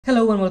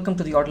Hello and welcome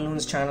to the Auto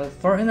Loons channel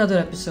for another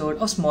episode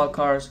of Small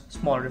Cars,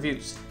 Small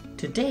Reviews.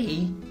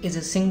 Today is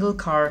a single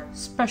car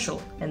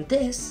special, and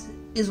this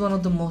is one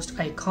of the most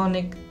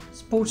iconic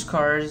sports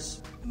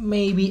cars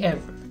maybe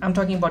ever. I'm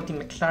talking about the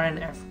McLaren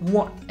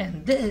F1,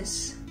 and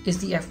this is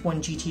the F1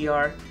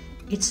 GTR,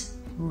 its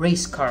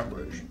race car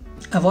version.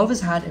 I've always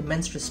had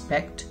immense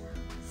respect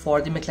for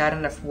the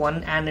McLaren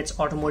F1 and its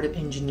automotive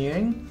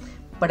engineering,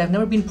 but I've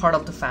never been part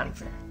of the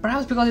fanfare.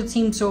 Perhaps because it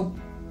seemed so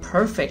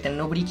perfect and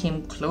nobody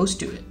came close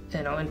to it,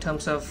 in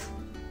terms of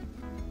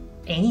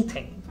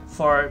anything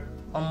for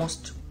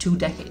almost 2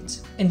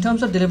 decades. In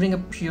terms of delivering a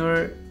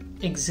pure,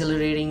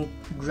 exhilarating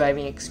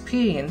driving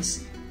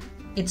experience,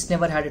 it's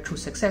never had a true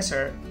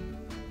successor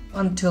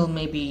until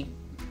maybe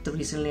the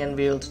recently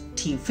unveiled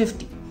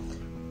T50,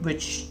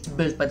 which is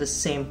built by the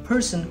same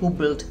person who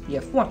built the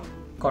F1,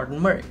 Gordon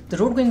Murray. The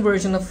road-going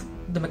version of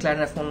the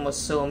McLaren F1 was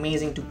so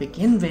amazing to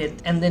begin with,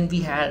 and then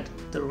we had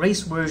the race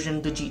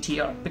version, the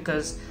GTR,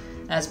 because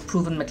as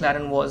proven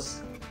McLaren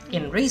was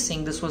in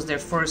racing, this was their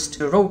first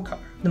road car.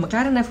 The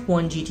McLaren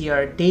F1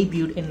 GTR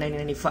debuted in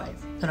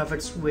 1995, and of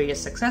its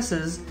various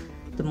successes,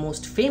 the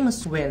most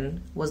famous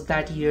win was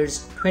that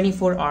year's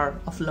 24 Hour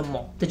of Le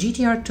Mans. The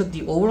GTR took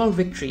the overall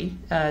victory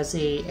as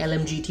a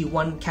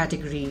LMGT1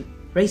 category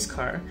race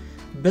car,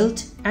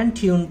 built and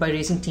tuned by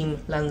racing team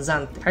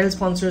Lanzante. Title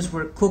sponsors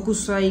were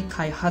Kokusai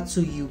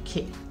Kaihatsu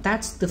UK.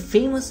 That's the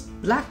famous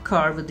black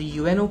car with the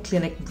UNO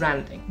Clinic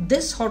branding.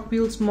 This Hot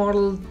Wheels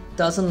model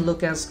doesn't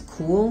look as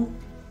cool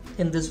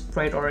in this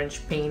bright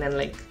orange paint and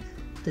like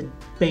the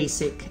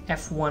basic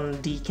F1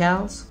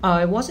 decals.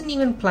 I wasn't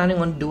even planning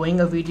on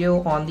doing a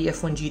video on the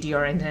F1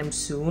 GTR anytime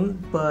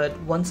soon, but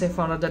once I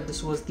found out that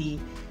this was the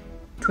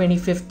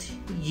 25th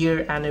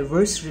year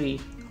anniversary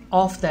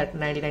of that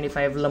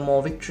 1995 Le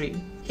Mans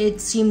victory, it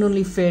seemed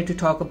only fair to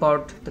talk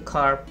about the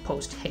car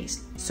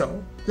post-haste.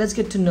 So let's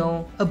get to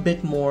know a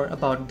bit more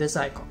about this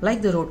icon.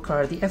 Like the road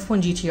car, the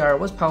F1 GTR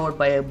was powered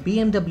by a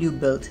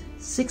BMW-built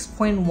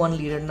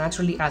 6.1-liter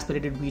naturally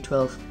aspirated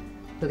V12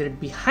 located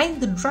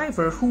behind the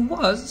driver, who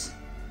was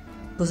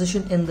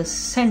positioned in the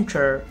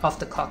center of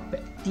the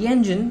cockpit. The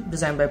engine,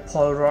 designed by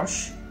Paul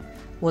Roche,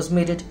 was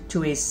mated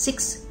to a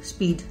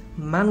 6-speed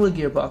manual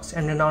gearbox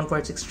and renowned for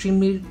its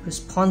extremely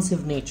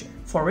responsive nature.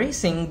 For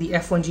racing, the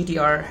F1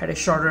 GTR had a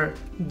shorter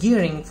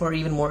gearing for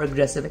even more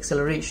aggressive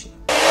acceleration.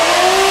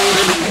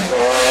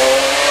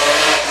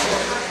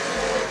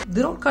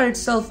 The road car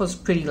itself was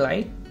pretty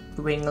light,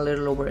 weighing a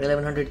little over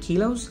 1100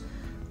 kilos,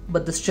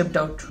 but the stripped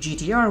out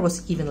GTR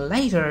was even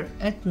lighter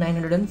at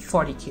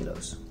 940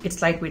 kilos.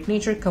 Its lightweight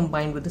nature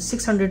combined with the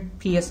 600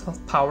 PS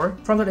of power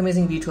from that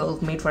amazing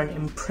V12 made for an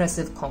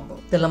impressive combo.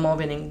 The Le Mans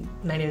winning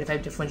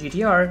 1995 F1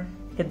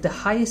 GTR hit the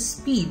highest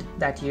speed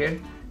that year,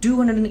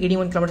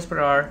 281 km per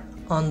hour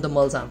on the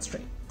Mulsanne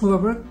straight.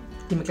 However,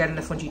 the McLaren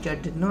F1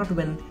 GTR did not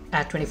win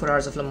at 24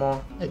 Hours of Le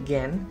Mans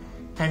again,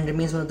 and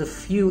remains one of the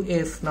few,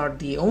 if not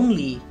the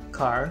only,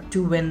 car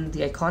to win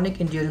the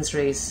iconic endurance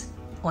race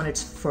on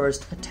its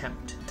first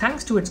attempt.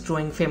 Thanks to its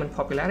growing fame and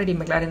popularity,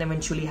 McLaren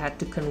eventually had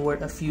to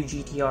convert a few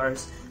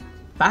GTRs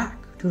back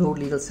to road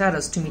legal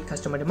status to meet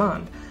customer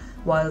demand,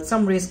 while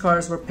some race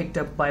cars were picked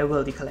up by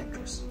wealthy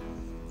collectors.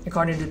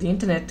 According to the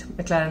internet,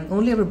 McLaren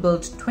only ever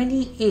built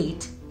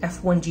 28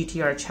 F1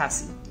 GTR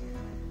chassis,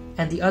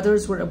 and the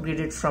others were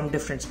upgraded from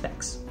different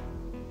specs.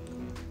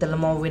 The Le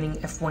Mans winning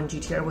F1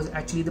 GTR was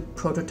actually the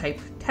prototype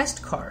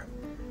test car,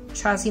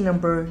 chassis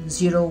number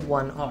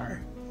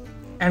 01R,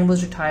 and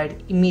was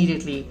retired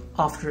immediately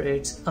after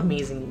its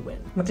amazing win.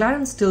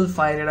 McLaren still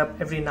fired it up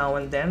every now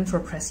and then for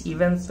press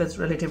events with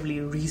relatively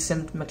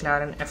recent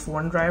McLaren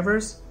F1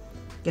 drivers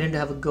getting to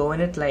have a go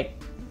in it,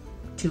 like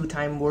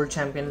 2-time world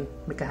champion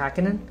Mika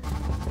Häkkinen.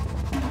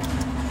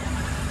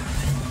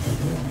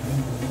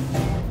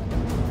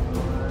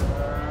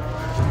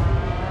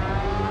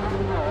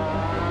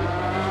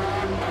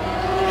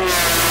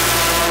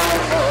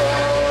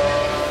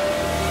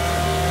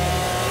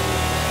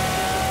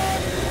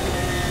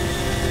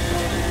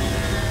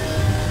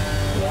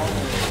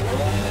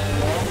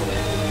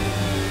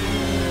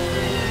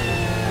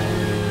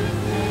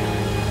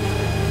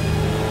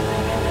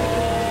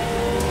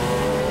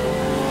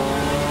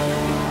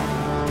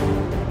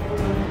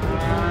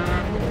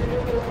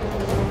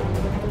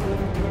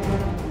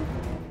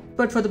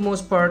 But for the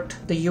most part,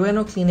 the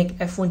UNO Clinic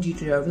F1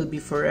 GTR will be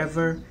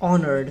forever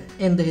honored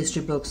in the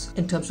history books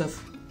in terms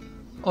of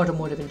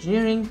automotive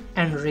engineering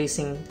and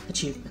racing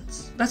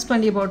achievements. That's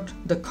plenty about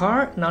the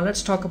car. Now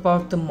let's talk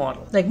about the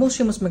model. Like most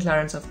famous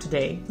McLarens of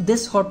today,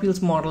 this Hot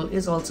Wheels model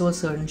is also a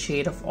certain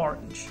shade of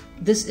orange.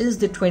 This is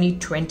the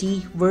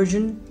 2020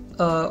 version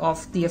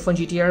of the F1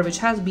 GTR, which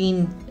has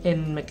been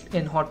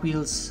in Hot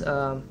Wheels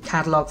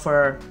catalog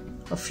for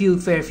a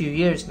fair few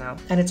years now,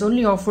 and it's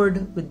only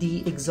offered with the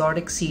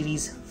Exotic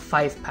Series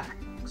 5-pack,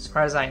 as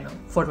far as I know,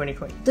 for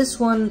 2020. This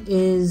one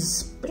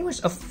is pretty much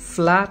a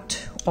flat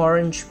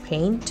orange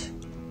paint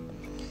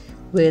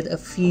with a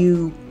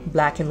few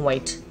black and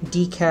white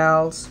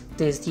decals.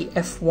 There's the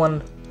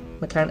McLaren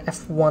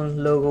F1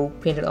 logo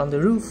painted on the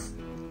roof,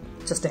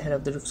 just ahead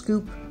of the roof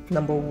scoop.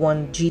 number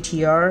 1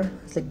 GTR.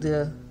 It's like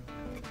the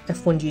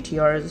F1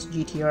 GTR's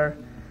GTR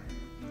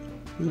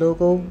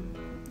logo,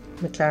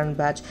 McLaren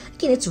badge.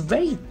 Again, it's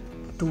very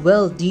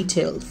well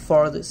detailed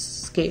for this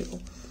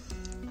scale,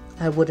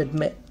 I would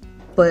admit,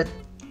 but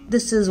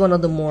this is one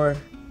of the more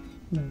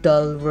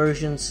dull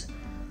versions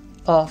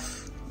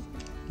of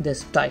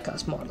this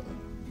diecast model.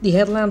 The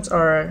headlamps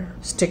are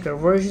sticker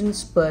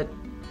versions, but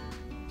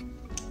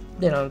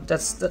you know,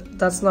 that's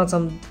not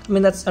some, I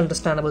mean, that's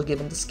understandable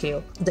given the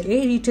scale. The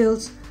air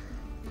details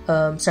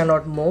stand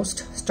out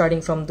most,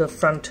 starting from the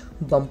front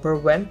bumper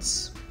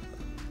vents.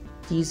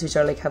 These, which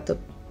are like have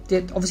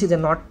obviously they're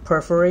not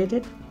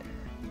perforated,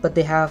 but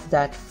they have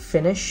that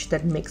finish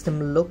that makes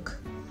them look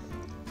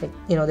like,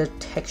 you know, they're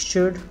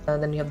textured.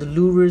 And then you have the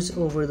louvers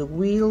over the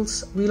wheel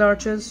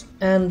arches,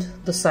 and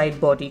the side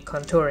body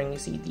contouring. You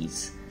see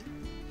these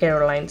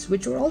airlines,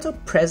 which were also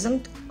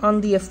present on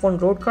the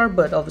F1 road car,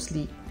 but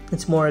obviously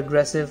it's more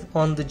aggressive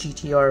on the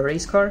GTR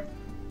race car.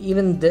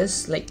 Even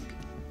this, like,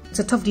 it's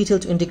a tough detail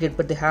to integrate,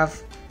 but they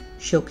have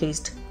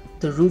showcased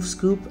the roof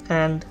scoop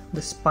and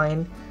the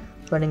spine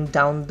running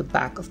down the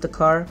back of the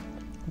car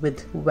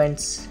with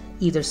vents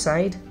either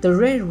side. The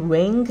rear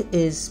wing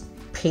is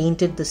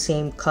painted the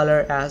same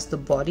color as the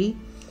body.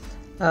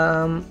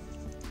 I'm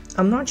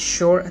not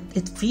sure,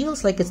 it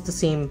feels like it's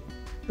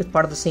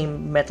part of the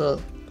same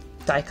metal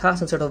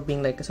diecast instead of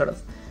being like a sort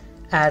of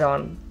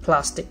add-on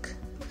plastic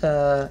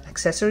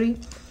accessory.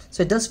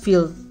 So it does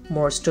feel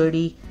more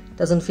sturdy,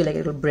 doesn't feel like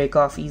it'll break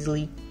off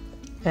easily,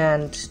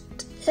 and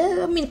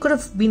I mean, it could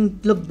have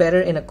looked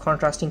better in a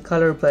contrasting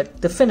color,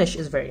 but the finish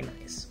is very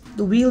nice.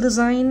 The wheel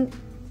design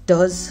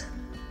does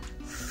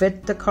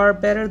fit the car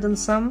better than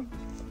some,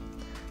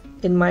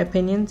 in my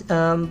opinion.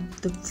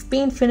 The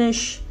paint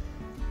finish,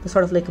 the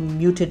sort of like a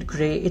muted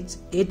gray,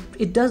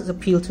 it does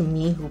appeal to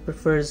me, who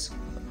prefers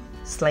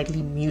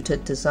slightly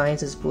muted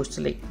designs as opposed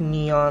to like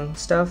neon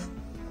stuff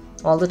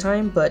all the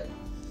time. But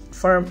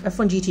for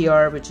F1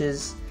 GTR, which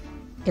is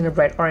in a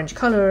bright orange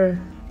color,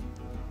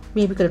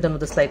 maybe could have done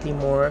with a slightly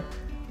more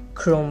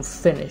chrome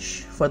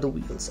finish for the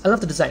wheels. I love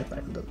the design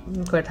part,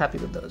 I'm quite happy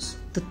with those.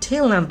 The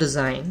tail lamp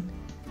design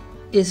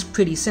is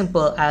pretty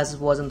simple, as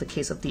was in the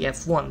case of the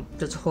F1.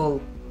 There's a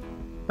whole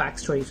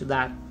backstory to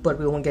that, but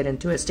we won't get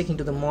into it. Sticking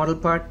to the model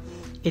part,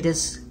 it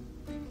has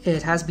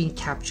been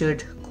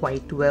captured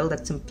quite well,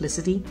 that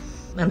simplicity,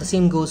 and the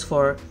same goes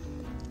for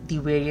the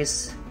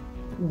various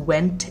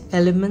vent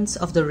elements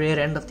of the rear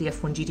end of the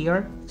F1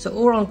 GTR. So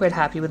overall, I'm quite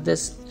happy with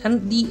this,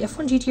 and the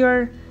F1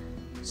 GTR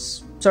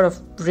sort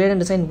of rear end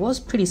design was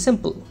pretty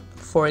simple.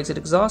 4 exit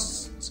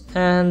exhausts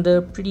and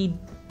a pretty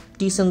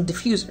decent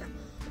diffuser.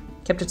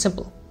 Kept it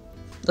simple.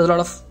 There's a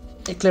lot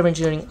of clever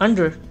engineering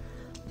under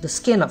the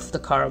skin of the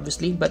car,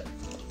 obviously, but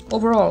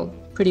overall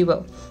pretty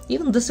well.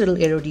 Even this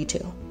little aero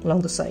detail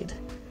along the side,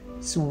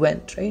 it's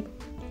vent, right?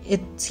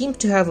 It seems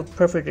to have a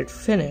perforated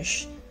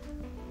finish,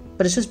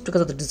 but it's just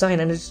because of the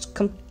design, and it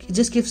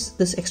just gives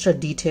this extra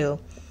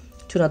detail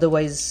to an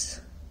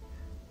otherwise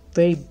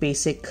very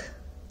basic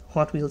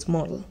Hot Wheels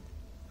model.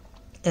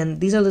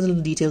 And these are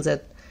little details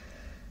that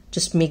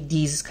just make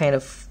these kind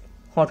of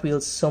Hot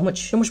Wheels so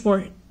much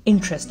more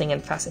interesting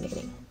and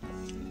fascinating.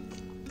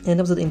 In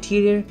terms of the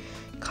interior,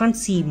 can't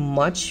see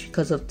much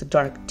because of the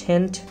dark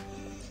tint.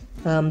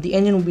 The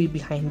engine will be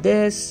behind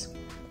this.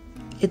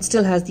 It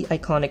still has the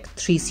iconic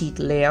 3-seat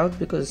layout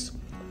because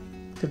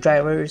the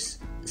driver's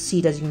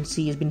seat, as you can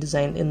see, has been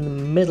designed in the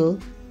middle.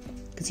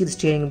 You can see the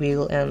steering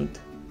wheel and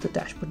the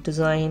dashboard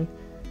design.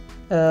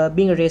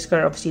 Being a race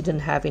car, obviously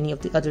didn't have any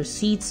of the other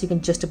seats. You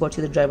can just about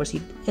see the driver's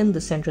seat in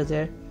the center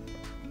there,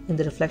 in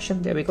the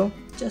reflection. There we go,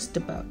 just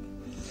about.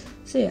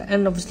 So yeah,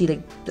 and obviously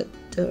like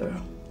the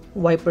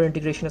wiper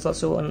integration is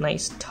also a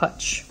nice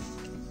touch.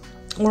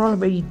 Overall, a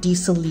very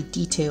decently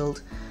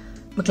detailed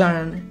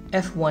McLaren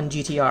F1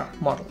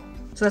 GTR model.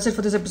 So that's it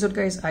for this episode,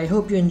 guys. I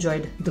hope you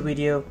enjoyed the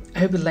video. I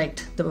hope you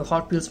liked the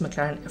Hot Wheels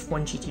McLaren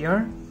F1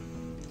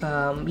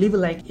 GTR. Leave a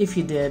like if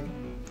you did.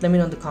 Let me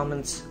know in the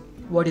comments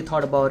what you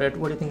thought about it,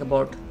 what do you think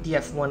about the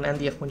F1 and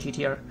the F1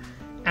 GTR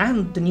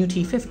and the new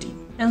T50,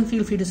 and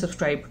feel free to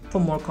subscribe for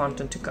more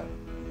content to come.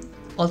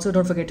 Also,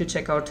 don't forget to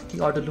check out the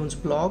Auto Loons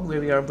blog,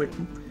 where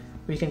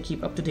you can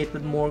keep up to date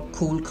with more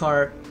cool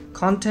car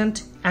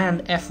content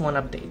and F1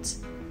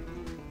 updates.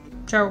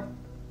 Ciao!